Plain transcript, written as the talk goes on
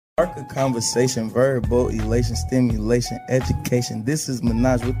Spark a conversation, verbal elation, stimulation, education. This is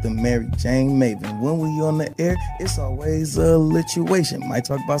Minaj with the Mary Jane Maven. When we on the air, it's always a lituation. Might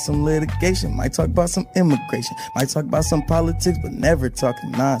talk about some litigation, might talk about some immigration, might talk about some politics, but never talking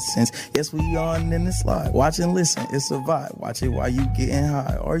nonsense. Yes, we on in the slide. Watch and listen, it's a vibe. Watch it while you getting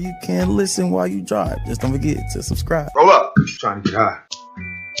high, or you can listen while you drive. Just don't forget to subscribe. Roll up. I'm trying to get high.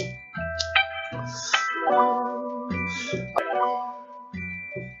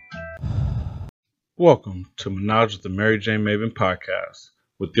 Welcome to Minaj with the Mary Jane Maven Podcast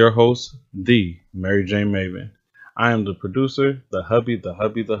with your host, the Mary Jane Maven. I am the producer, the hubby.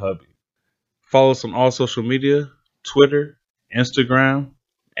 Follow us on all social media, Twitter, Instagram,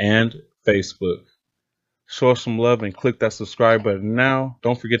 and Facebook. Show us some love and click that subscribe button now.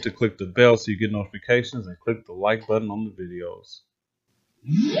 Don't forget to click the bell so you get notifications and click the like button on the videos.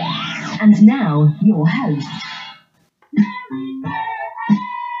 And now, your host.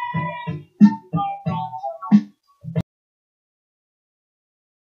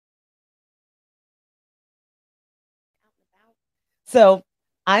 So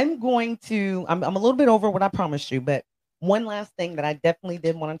I'm a little bit over what I promised you, but one last thing that I definitely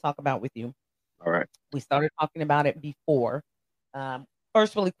did want to talk about with you. All right. We started talking about it before.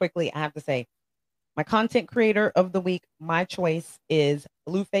 First, really quickly, I have to say, my content creator of the week, my choice is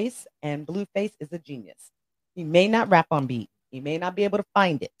Blueface, and Blueface is a genius. He may not rap on beat. He may not be able to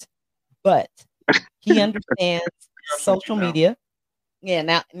find it, but he understands social media.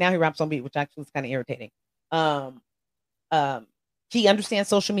 Yeah, now he raps on beat, which actually is kind of irritating. He understands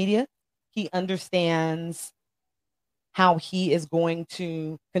social media. He understands how he is going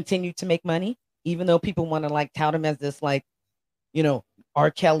to continue to make money, even though people want to like tout him as this, like, you know, R.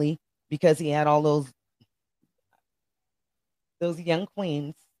 Kelly, because he had all those young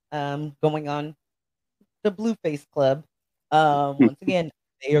queens going on the Blueface Club. Once again,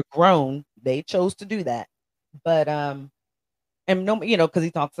 they are grown. They chose to do that. But and no, you know, because he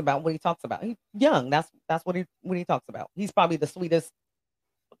talks about what he talks about. He's young. That's what he talks about. He's probably the sweetest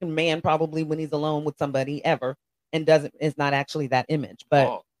fucking man, probably when he's alone with somebody ever, and is not actually that image.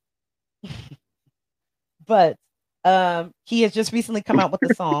 But but he has just recently come out with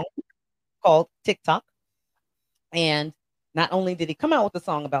a song called TikTok. And not only did he come out with a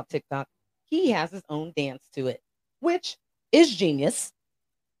song about TikTok, he has his own dance to it, which is genius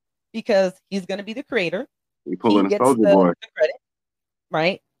because he's going to be the creator. He pulling a Soldier Boy. The credit,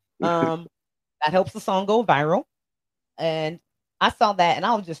 right? That helps the song go viral. And I saw that and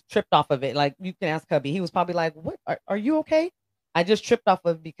I was just tripped off of it. Like, you can ask Cubby. He was probably like, what? Are you okay? I just tripped off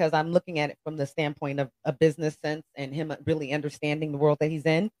of because I'm looking at it from the standpoint of a business sense and him really understanding the world that he's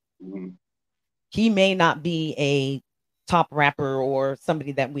in. Mm-hmm. He may not be a top rapper or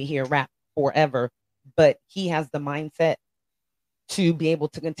somebody that we hear rap forever, but he has the mindset to be able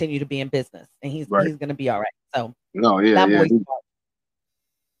to continue to be in business, and he's going to be all right. So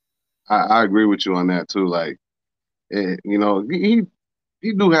I agree with you on that too. Like, you know, he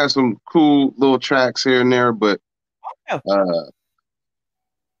do have some cool little tracks here and there, but that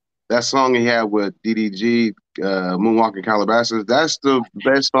song he had with DDG, Moonwalking Calabasas, that's the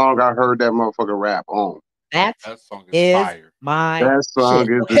best song I heard that motherfucker rap on. That song is fire. That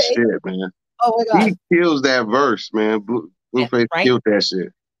song is the shit, man. Oh my God. He kills that verse, man. Blueface killed that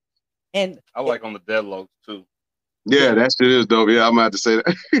shit. And I like on the Deadlocks too. Yeah, that shit is dope. Yeah, I'm about to say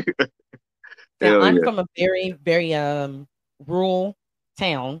that. Now, I'm from a very, very rural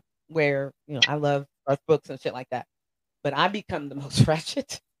town where, you know, I love Earth books and shit like that. But I become the most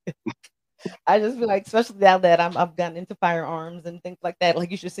ratchet. I just feel like, especially now that I've gotten into firearms and things like that.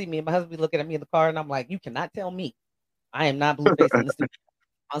 Like, you should see me and my husband be looking at me in the car, and I'm like, you cannot tell me I am not Blueface in the studio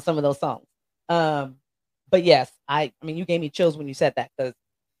on some of those songs. But yes, I mean, you gave me chills when you said that, because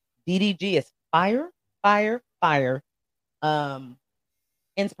DDG is fire.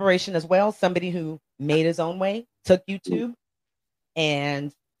 Inspiration as well. Somebody who made his own way, took YouTube,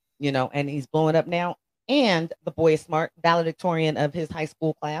 and, you know, and he's blowing up now. And the boy is smart, valedictorian of his high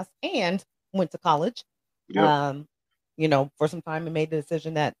school class, and went to college. Yep. You know, for some time, and made the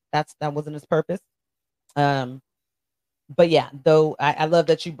decision that wasn't his purpose. But yeah, though I love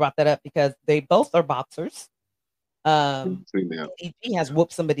that you brought that up, because they both are boxers. He has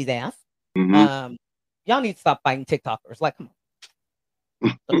whooped somebody's ass. Mm-hmm. Y'all need to stop fighting TikTokers. Like, come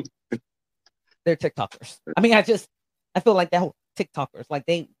on. They're TikTokers. I mean, I feel like that whole TikTokers, like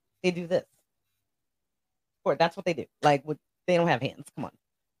they do this. Or that's what they do. Like, they don't have hands. Come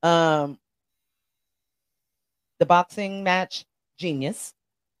on. The boxing match, genius.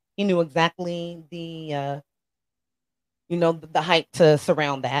 He knew exactly the hype to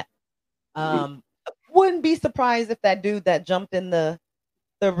surround that. Wouldn't be surprised if that dude that jumped in the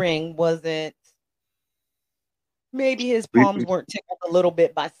the ring, was it maybe his palms weren't tickled a little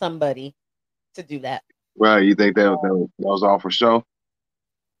bit by somebody to do that? Right. You think that was all for show?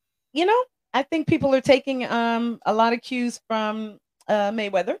 You know, I think people are taking a lot of cues from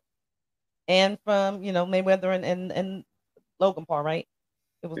Mayweather and from, you know, Mayweather and Logan Paul, right?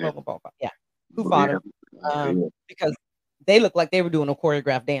 It was Logan Paul, yeah, who fought him, because they looked like they were doing a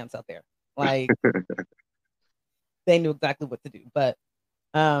choreographed dance out there. Like they knew exactly what to do. But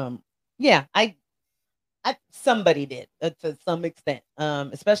yeah, I somebody did to some extent,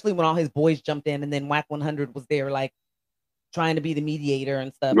 especially when all his boys jumped in, and then Whack 100 was there, like trying to be the mediator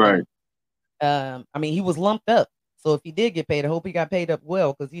and stuff. Right. And, I mean, he was lumped up, so if he did get paid, I hope he got paid up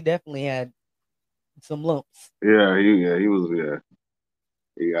well, because he definitely had some lumps. Yeah, he was.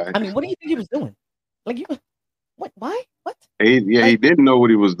 Yeah. I mean, what do you think he was doing? Like, you, what? Why? What? He didn't know what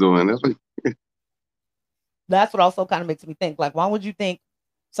he was doing. That's what also kind of makes me think. Like, why would you think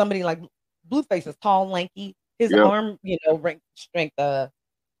somebody like Blueface is tall, lanky, his arm, you know, strength,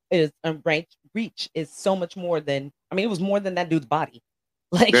 is reach is so much more than. I mean, it was more than that dude's body.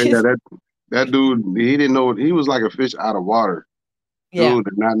 Like, that dude, he didn't know. He was like a fish out of water. Dude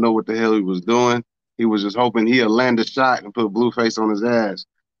did not know what the hell he was doing. He was just hoping he'd land a shot and put Blueface on his ass.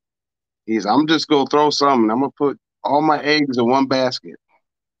 I'm just gonna throw something. I'm gonna put all my eggs in one basket.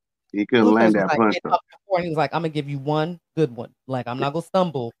 He couldn't Blueface land that punch. And he was like, "I'm gonna give you one good one. Like, I'm not gonna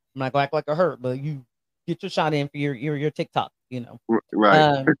stumble. I'm not gonna act like I hurt, but you get your shot in for your TikTok, you know."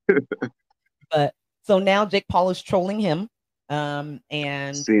 Right. But so now Jake Paul is trolling him, and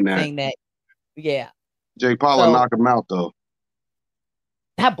saying that, Jake Paul will knock him out though.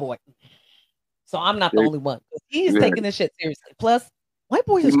 That boy. So I'm not the only one. He's taking this shit seriously. Plus, white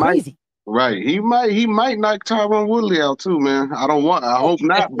boy is crazy. Right. He might knock Tyron Woodley out too, man. I hope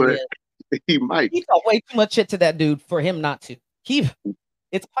not, but he might. He talked way too much shit to that dude for him not to.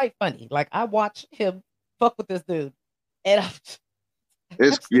 It's quite funny. Like, I watch him fuck with this dude, and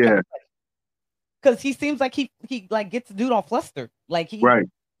because he seems like he like gets the dude all flustered. Like he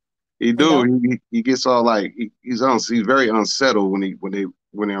He do. He gets all like he's very unsettled when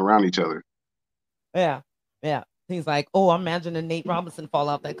they're around each other. Yeah. He's like, oh, I'm imagining Nate Robinson fall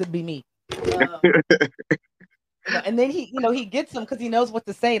out. That could be me. And then he gets him because he knows what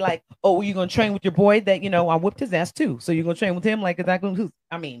to say. Like, oh, you're gonna train with your boy that I whipped his ass too. So you're gonna train with him? Like, is that going?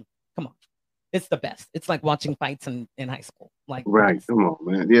 I mean, come on, it's the best. It's like watching fights in high school. Like, right? Come on,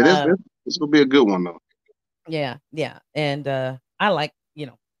 man. Yeah, this will be a good one though. Yeah, and I like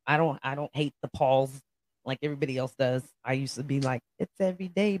I don't hate the Pauls like everybody else does. I used to be like, it's every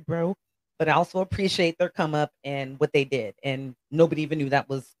day, bro. But I also appreciate their come up and what they did, and nobody even knew that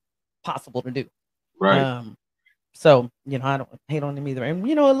was possible to do. Right. So I don't hate on him either, and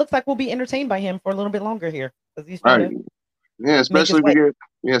it looks like we'll be entertained by him for a little bit longer here because he's trying to. Yeah, especially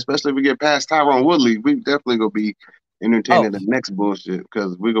if we get past Tyron Woodley, we definitely gonna be entertaining the next bullshit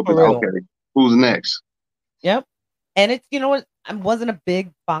because we're gonna be like, okay, who's next? Yep. And it's what I wasn't a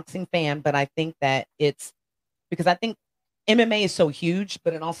big boxing fan, but I think that it's because I think MMA is so huge,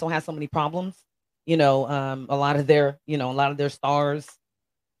 but it also has so many problems. A lot of their stars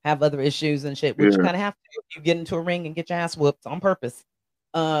have other issues and shit, which you kind of have to do if you get into a ring and get your ass whooped on purpose.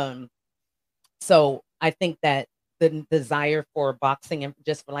 So I think that the desire for boxing and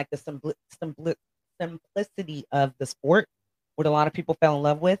just for like the simplicity of the sport, what a lot of people fell in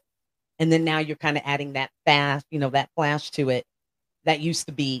love with. And then now you're kind of adding that that flash to it that used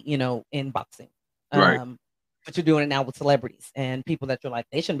to be, in boxing. Right. But you're doing it now with celebrities and people that you're like,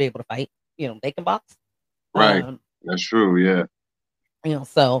 they shouldn't be able to fight. They can box. Right. That's true. Yeah.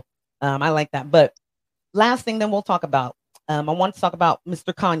 So I like that. But last thing then we'll talk about. I want to talk about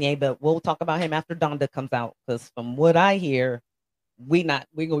Mr. Kanye, but we'll talk about him after Donda comes out. Because from what I hear, we're gonna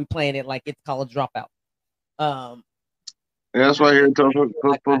be playing it like it's College Dropout. Yeah, that's why I hear supposed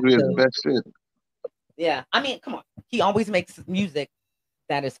to be the best shit. Yeah, I mean, come on. He always makes music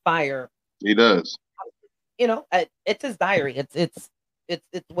that is fire. He does. It's his diary. It's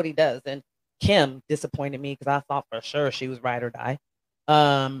what he does. And Kim disappointed me because I thought for sure she was ride or die.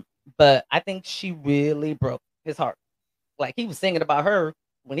 But I think she really broke his heart. Like, he was singing about her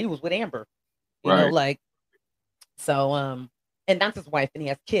when he was with Amber. You know, like, so and that's his wife, and he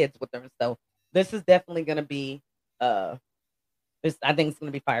has kids with her. So this is definitely gonna be I think it's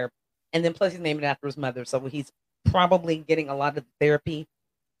gonna be fire. And then plus he's named it after his mother. So he's probably getting a lot of therapy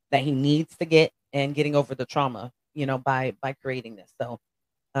that he needs to get and getting over the trauma, by creating this. So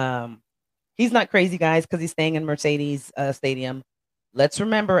he's not crazy, guys, because he's staying in Mercedes Stadium. Let's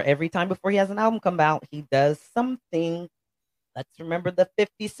remember every time before he has an album come out, he does something. Let's remember the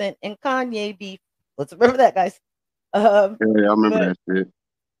 50 Cent and Kanye beef. Let's remember that, guys. Yeah, I remember that shit.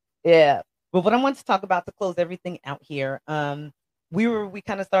 Yeah. But what I want to talk about to close everything out here, we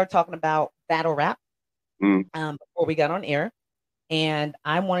kind of started talking about battle rap before we got on air. And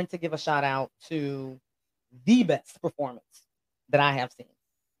I wanted to give a shout out to the best performance that I have seen.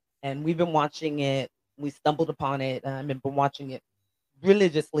 And we've been watching it. We stumbled upon it. I've been watching it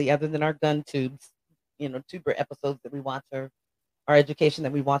religiously, other than our gun tubes, tuber episodes that we watch, or our education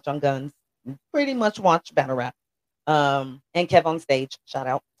that we watch on guns. We pretty much watch battle rap. And Kev on stage, shout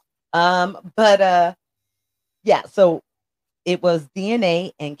out. But yeah, so it was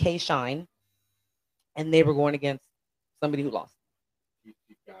DNA and K Shine, and they were going against somebody who lost.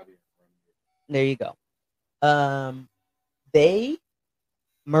 There you go. They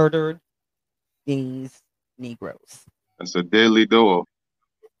murdered these Negroes. That's a deadly duo.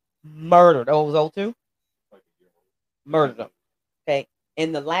 Murdered. Oh, it was 02? Murdered them. Okay.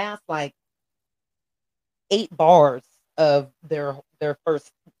 In the last 8 bars of their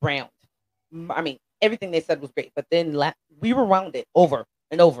first round. I mean, everything they said was great, but then we rewound it over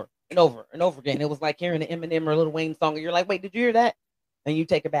and over and over and over again. It was like hearing an Eminem or a Lil Wayne song, and you're like, "Wait, did you hear that?" And you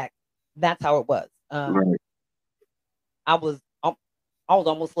take it back. That's how it was. Right. I was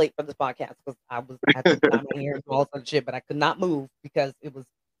almost late for this podcast because I was at the time of hearing all this other shit, but I could not move because it was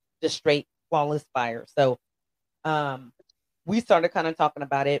just straight flawless fire. So, we started kind of talking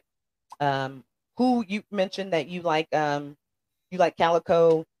about it. Who you mentioned that you like Calico.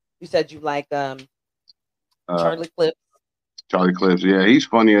 You said you like Charlie Clips. Charlie Clips, yeah, he's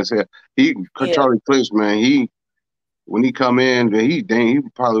funny as hell. Charlie Clips, man, when he come in, he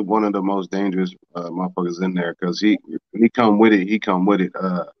probably one of the most dangerous motherfuckers in there because when he come with it.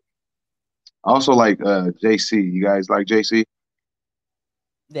 I also like JC. You guys like JC?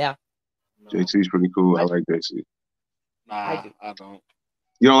 Yeah. JC's pretty cool. I like JC. Nah, I don't.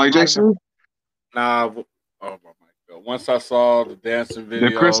 You don't like JC? Nah. Oh my God. Once I saw the dancing videos,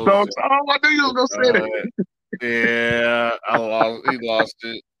 the Chris Stokes. Oh, I knew you was gonna say that. Yeah, he lost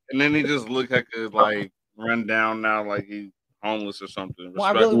it, and then he just looked like run down now, like he's homeless or something. Well,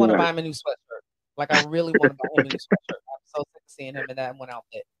 I really want to buy him a new sweatshirt. Like, I really want to buy him a new sweatshirt. I'm so sick of seeing him in that one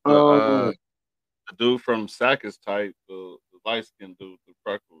outfit. The dude from Sack is tight. The light skinned dude, the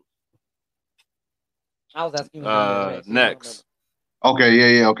freckles. I was asking you. Next.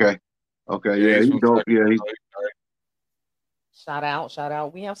 Okay, yeah, okay. Yeah, he's dope. Yeah, Shout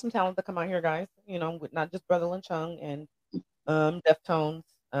out. We have some talent to come out here, guys. With not just Brother Lin Chung and Deftones.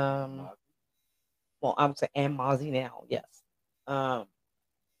 Well, I would say and Mozzie now, yes. I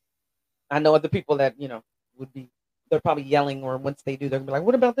know other people that they're probably yelling, or once they do, they're gonna be like,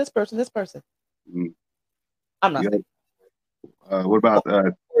 "What about this person? This person?" I'm not saying. What about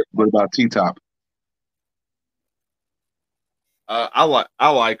T-Top? I like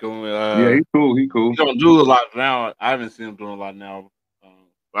him. Yeah, he's cool. He don't do a lot now. I haven't seen him doing a lot now.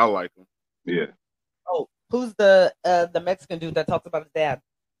 I like him. Yeah. Oh, who's the Mexican dude that talks about his dad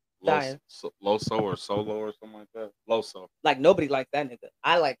dying? Loso or Solo or something like that. Loso. Like, nobody likes that nigga.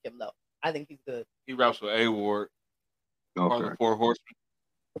 I like him though. I think he's good. He raps with A-Ward. Okay. The Four Horsemen.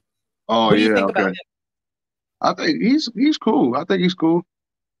 Oh, what do you think about him? I think he's cool. I think he's cool.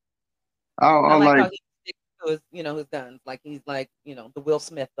 I like how he sticks to his guns. Like, he's like, the Will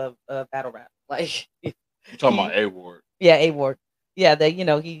Smith of battle rap. Like, you talking about A-Ward? Yeah, A-Ward. Yeah, that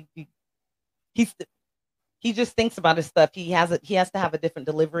he just thinks about his stuff. He has to have a different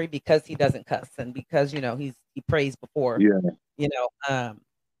delivery because he doesn't cuss, and because he prays before. Yeah.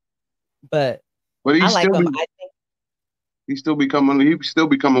 But he's I like him. I think he's still becoming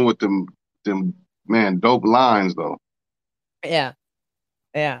with them man dope lines though. Yeah.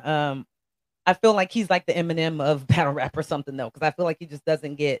 I feel like he's like the Eminem of battle rap or something though, because I feel like he just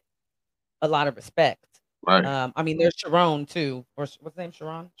doesn't get a lot of respect. Right. I mean, there's Sharon too, or what's his name?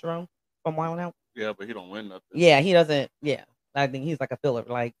 Sharon from Wild Out. Yeah, but he don't win nothing. Yeah, he doesn't. Yeah, I think he's like a filler.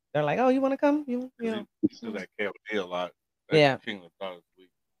 Like, they're like, "Oh, you want to come? You know." He do that KOD a lot. Yeah. King of the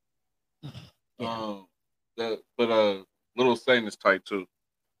week. Yeah. Little Saint is tight too.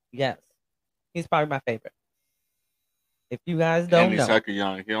 Yes, he's probably my favorite. If you guys don't know, he's hecka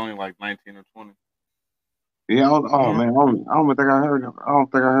young. He only like 19 or 20. Yeah. Man, I don't think I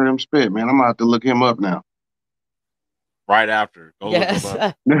heard him spit, man. I'm gonna have to look him up now. Right after. Go look him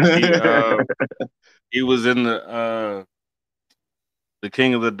up. He was in the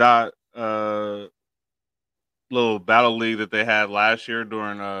King of the Dot little battle league that they had last year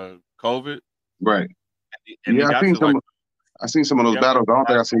during COVID. Right. And yeah, I seen some of those battles. I don't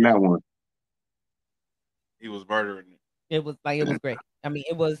think I seen that one. He was murdering it. It was great. I mean,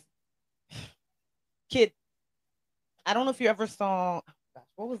 it was Kid. I don't know if you ever saw,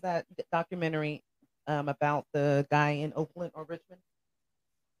 what was that documentary about the guy in Oakland or Richmond?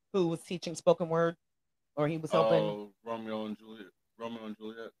 who was teaching spoken word, or he was helping. Romeo and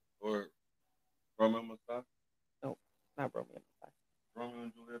Juliet, or Romeo Must Die. No, not Romeo Must Die. Romeo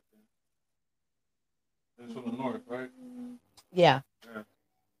and Juliet. It's from the North, right? Yeah.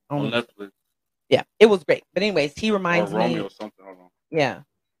 On Netflix. Yeah, it was great. But anyways, he reminds me. Or Romeo me. Something. Hold on. Yeah.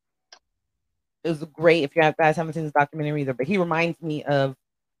 It was great. If you guys haven't seen this documentary either, but he reminds me of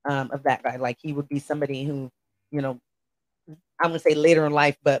that guy. Like he would be somebody who, you know, I'm gonna say later in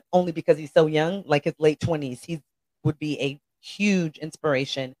life, but only because he's so young, like his late 20s, he would be a huge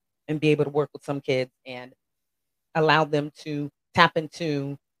inspiration and be able to work with some kids and allow them to tap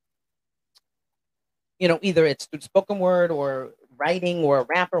into, you know, either it's through spoken word or writing or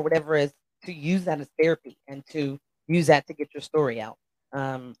rap or whatever it is, to use that as therapy and to use that to get your story out.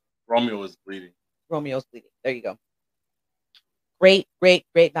 Romeo is bleeding. Romeo's bleeding. There you go. Great, great,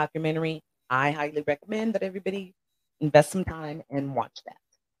 great documentary. I highly recommend that everybody invest some time and watch that.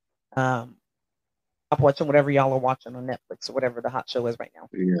 I'm watching whatever y'all are watching on Netflix or whatever the hot show is right now.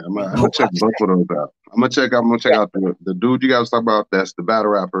 Yeah, I'm gonna check both of those out. I'm gonna check out the dude you guys talk about. That's the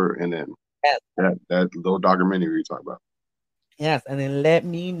battle rapper, and then that little documentary you talk about. Yes, and then let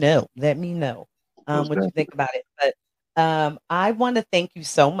me know what you think about it. But I want to thank you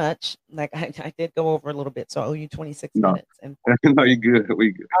so much. Like I did go over a little bit, so I owe you 26 minutes. And no, you good.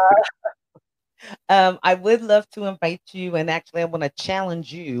 We good. I would love to invite you, and actually, I want to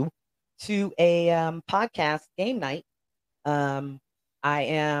challenge you to a podcast game night. I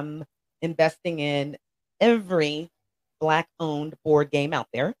am investing in every Black-owned board game out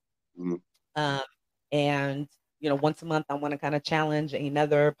there, and you know, once a month, I want to kind of challenge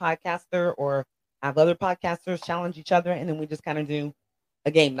another podcaster or have other podcasters challenge each other, and then we just kind of do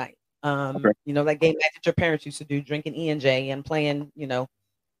a game night. Okay. You know, that game night that your parents used to do, drinking E&J and playing, you know,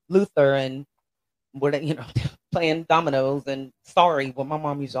 Luther and what, you know, playing dominoes and Sorry, what my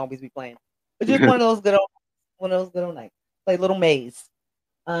mom used to always be playing. But just one of those good old nights. Play Little Maze.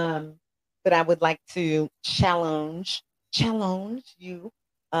 But I would like to challenge you.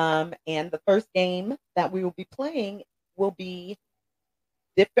 And the first game that we will be playing will be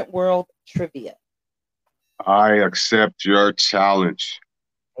Different World Trivia. I accept your challenge.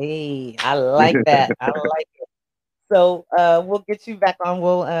 Hey, I like that. I like it. So we'll get you back on.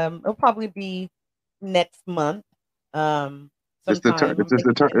 It'll probably be next month. Is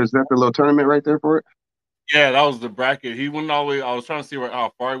that the little tournament right there for it? Yeah, that was the bracket. He went all the way. I was trying to see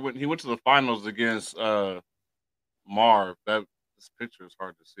how far he went. He went to the finals against Marv. This picture is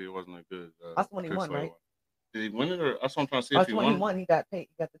hard to see. It wasn't a good. That's when he won, right? Did he win it, or that's what I'm trying to see if he won? He won. He got paid.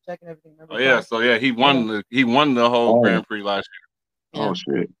 He got the check and everything. Oh yeah, so yeah, he won the whole Grand Prix last year. Yeah. Oh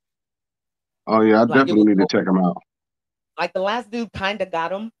shit. Oh yeah, I definitely need to check him out. Like the last dude kind of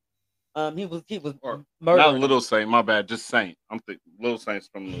got him. He was murdered. Not Little Saint, my bad, just Saint. I'm thinking Little Saint's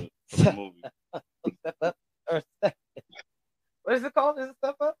from the movie. Step Up or what is it called? Is it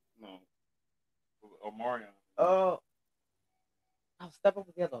Step Up? No. Omarion. Oh, Step Up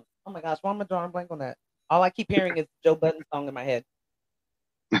was the other one. Oh my gosh, why am I drawing blank on that? All I keep hearing is Joe Budden's song in my head.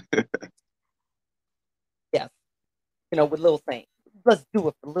 Yes. You know, with Lil Saint. Let's do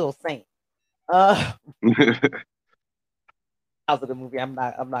it for Lil Saint. How's it a movie? I'm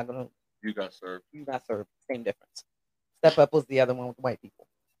not gonna. You Got Served. You Got Served. Same difference. Step Up was the other one with the white people.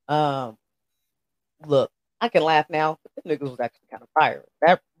 Look, I can laugh now, but the niggas was actually kind of fire.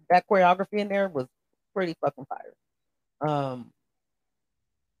 That choreography in there was pretty fucking fire.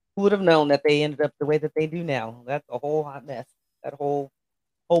 Who would have known that they ended up the way that they do now? That's a whole hot mess. That whole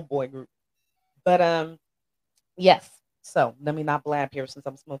boy group. But yes. So let me not blab here since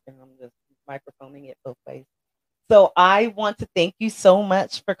I'm smoking. I'm just microphoning it both ways. So I want to thank you so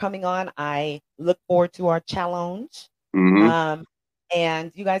much for coming on. I look forward to our challenge. Mm-hmm.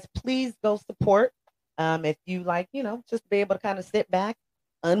 And you guys, please go support. If you like, you know, just be able to kind of sit back,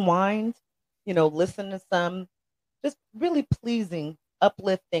 unwind, you know, listen to some just really pleasing,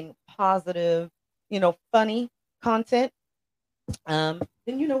 uplifting, positive, you know, funny content. Then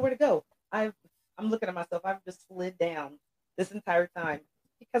you know where to go. I'm looking at myself. I've just slid down this entire time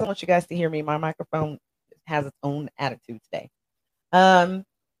because I want you guys to hear me. My microphone has its own attitude today.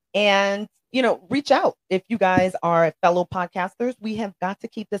 And, you know, reach out if you guys are fellow podcasters. We have got to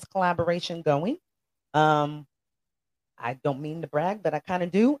keep this collaboration going. I don't mean to brag, but I kind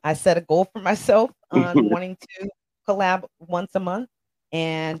of do. I set a goal for myself on wanting to collab once a month,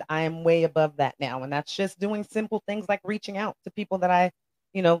 and I am way above that now. And that's just doing simple things like reaching out to people that I,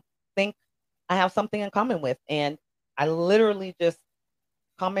 you know, think I have something in common with. And I literally just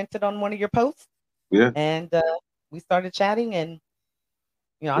commented on one of your posts. Yeah. And we started chatting, and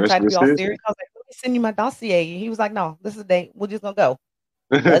you know, I tried to be all serious. I was like, let me send you my dossier. And he was like, no, this is the date. We're just gonna go.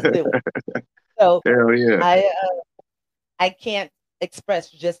 Let's do it. So hell yeah. I can't express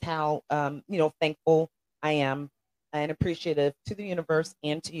just how thankful I am and appreciative to the universe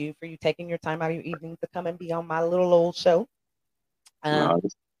and to you for you taking your time out of your evening to come and be on my little old show.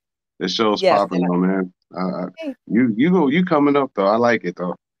 This show's yes, popping though, man. You coming up though. I like it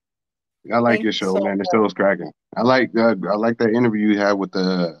though. I like your show, man. The show's cracking. I like that interview you had with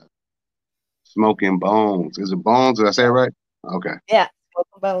the Smokin Bones. Is it Bones? Did I say it right? Okay. Yeah,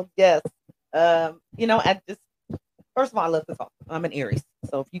 Smokin Bones. Yes. I just first of all, I love this song. I'm an Aries,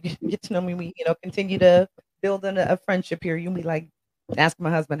 so if you get to know me, we continue to build a friendship here. You'll be like, ask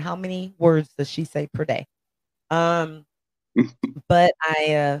my husband, how many words does she say per day? But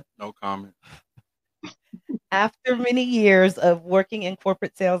I no comment. After many years of working in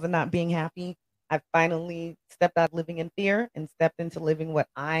corporate sales and not being happy, I finally stepped out of living in fear and stepped into living what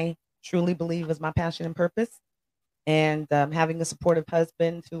I truly believe is my passion and purpose. And having a supportive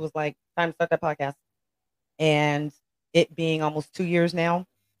husband who was like, time to start that podcast. And it being almost 2 years now,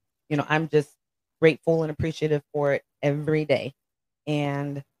 I'm just grateful and appreciative for it every day.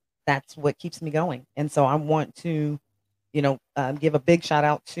 And that's what keeps me going. And so I want to, give a big shout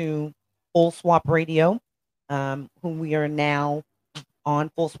out to Full Swap Radio, who we are now on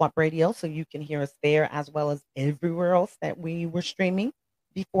Full Swap Radio. So you can hear us there as well as everywhere else that we were streaming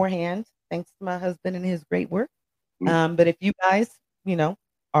beforehand, thanks to my husband and his great work. But if you guys,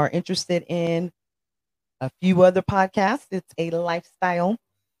 are interested in a few other podcasts, it's a lifestyle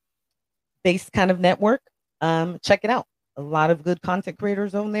based kind of network. Check it out. A lot of good content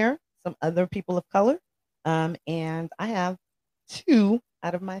creators on there, some other people of color. And I have 2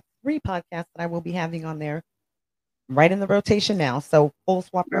 out of my 3 podcasts that I will be having on there right in the rotation now. So Full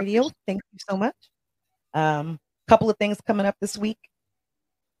Swap Radio, thank you so much. Couple of things coming up this week.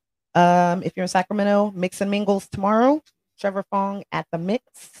 If you're in Sacramento, Mix and Mingles tomorrow. Trevor Fong at the Mix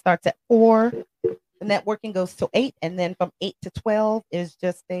starts at 4. The networking goes till 8, and then from 8 to 12 is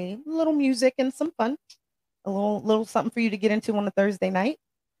just a little music and some fun, a little something for you to get into on a Thursday night.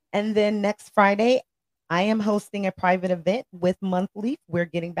 And then next Friday, I am hosting a private event with Monthly. We're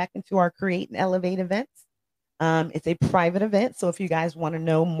getting back into our Create and Elevate events. It's a private event, so if you guys want to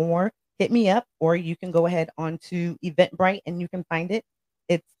know more, hit me up, or you can go ahead onto Eventbrite and you can find it.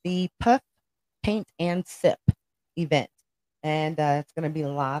 It's the Puff, Paint, and Sip event, and it's going to be a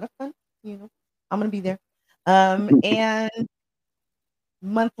lot of fun. I'm going to be there. And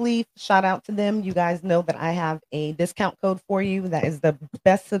Monthly, shout out to them. You guys know that I have a discount code for you. That is the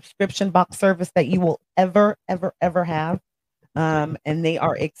best subscription box service that you will ever have. And they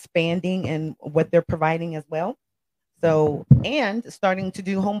are expanding in what they're providing as well. So, and starting to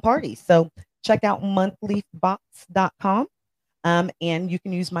do home parties. So check out monthlybox.com. And you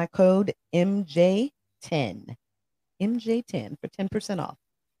can use my code MJ10 for 10% off.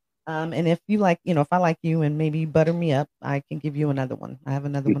 And if you like, if I like you and maybe butter me up, I can give you another one. I have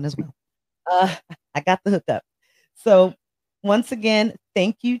another one as well. I got the hookup. So once again,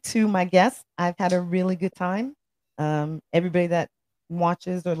 thank you to my guests. I've had a really good time. Everybody that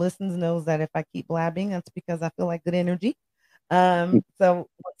watches or listens knows that if I keep blabbing, that's because I feel like good energy. So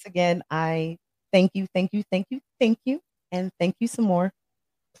once again, I thank you. And thank you some more.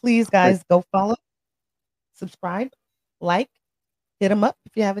 Please, guys, go follow, subscribe, like, hit them up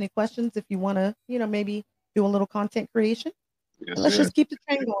if you have any questions. If you want to, maybe do a little content creation. Yes, let's just keep the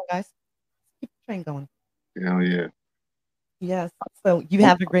train going, guys. Keep the train going. Hell yeah. Yes. So you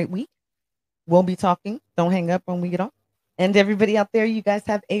have a great week. We'll be talking. Don't hang up when we get off. And everybody out there, you guys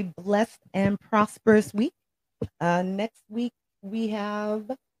have a blessed and prosperous week. Next week we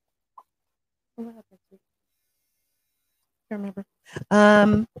have. I can't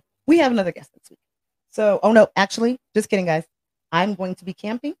remember. We have another guest next week. So, no, actually, just kidding, guys. I'm going to be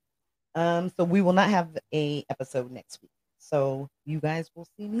camping. So we will not have a episode next week. So you guys will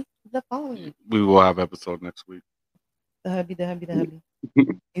see me the following week. We will have episode next week. The hubby.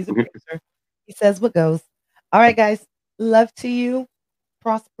 He's a producer. He says what goes. All right, guys. Love to you.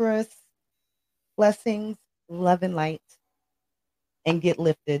 Prosperous. Blessings. Love and light. And get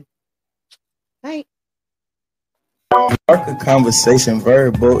lifted. Night. Spark a conversation,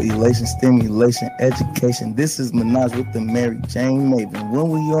 verbal elation, stimulation, education. This is Minaj with the Mary Jane Maven. When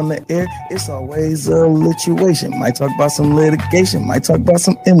we on the air, it's always a lituation. Might talk about some litigation, might talk about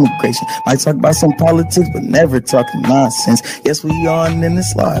some immigration, might talk about some politics, but never talking nonsense. Yes, we on in the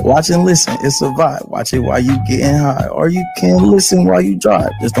slide. Watch and listen, it's a vibe. Watch it while you getting high, or you can listen while you drive.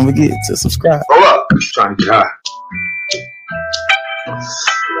 Just don't forget to subscribe. Hold up, trying to get high.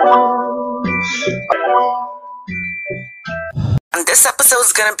 this episode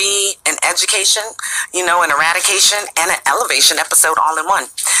is going to be an education, an eradication, and an elevation episode all in one.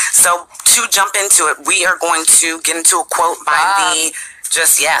 So to jump into it, we are going to get into a quote by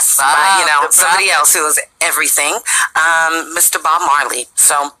somebody else who is everything, Mr. Bob Marley.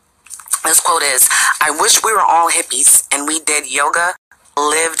 So this quote is, "I wish we were all hippies and we did yoga,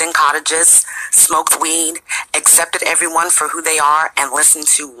 lived in cottages, smoked weed, accepted everyone for who they are, and listened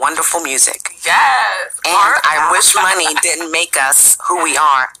to wonderful music. Yes. And I wish money didn't make us who we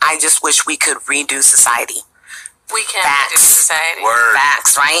are. I just wish we could redo society." We can redo society. Word.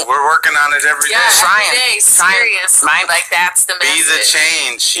 Facts, right? We're working on it every day. Every day, seriously. Right? Like, that's the message. Be the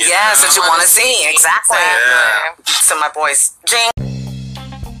change. Yes, that you want to see. Exactly. Yeah. So my boys, Jing.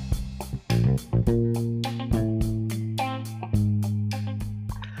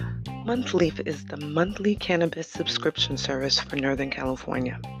 Monthleaf is the monthly cannabis subscription service for Northern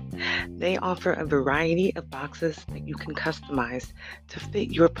California. They offer a variety of boxes that you can customize to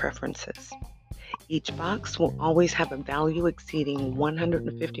fit your preferences. Each box will always have a value exceeding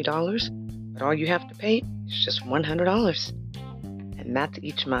 $150, but all you have to pay is just $100. And that's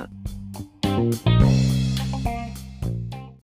each month.